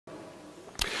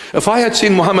If I had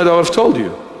seen Muhammad, I would have told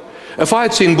you. If I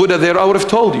had seen Buddha there, I would have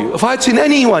told you. If I had seen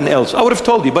anyone else, I would have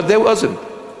told you, but there wasn't.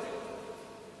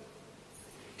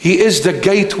 He is the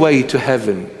gateway to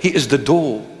heaven. He is the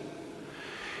door.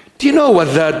 Do you know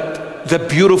what the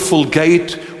beautiful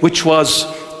gate, which was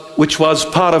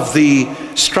part of the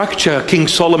structure King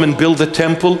Solomon built the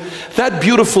temple, that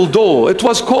beautiful door, it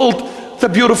was called the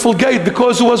beautiful gate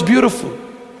because it was beautiful.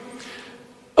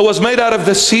 It was made out of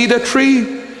the cedar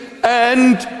tree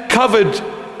and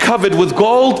covered with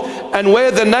gold, and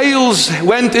where the nails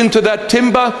went into that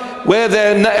timber, where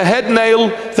the head nail,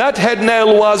 that head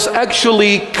nail was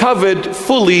actually covered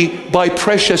fully by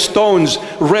precious stones,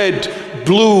 red,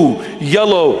 blue,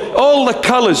 yellow, all the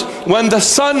colors. When the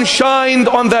sun shined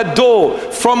on that door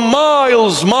from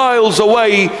miles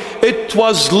away, it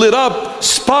was lit up,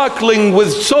 sparkling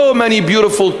with so many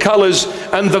beautiful colors,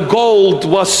 and the gold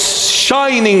was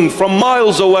shining from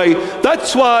miles away.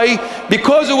 That's why,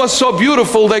 because it was so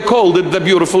beautiful, they called it the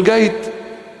beautiful gate.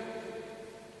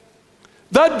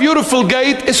 That beautiful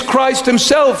gate is Christ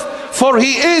himself, for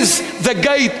he is the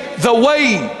gate, the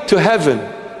way to heaven.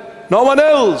 No one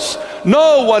else.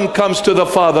 No one comes to the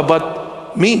Father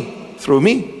but me, through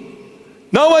me.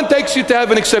 No one takes you to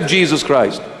heaven except Jesus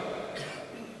Christ.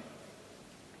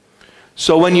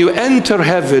 So when you enter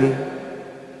heaven,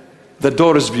 the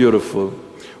door is beautiful.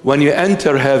 When you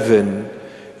enter heaven,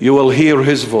 you will hear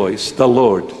his voice, the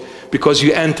Lord, because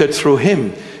you entered through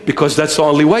him. Because that's the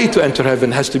only way to enter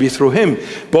heaven, has to be through him.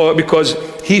 But because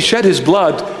he shed his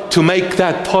blood to make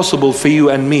that possible for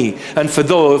you and me, and for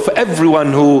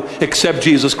everyone who accepts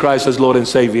Jesus Christ as Lord and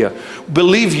Savior.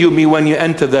 Believe you me, when you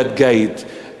enter that gate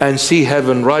and see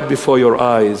heaven right before your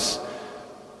eyes,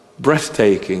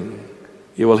 breathtaking,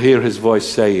 you will hear his voice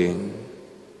saying,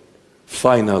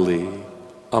 finally,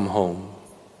 I'm home.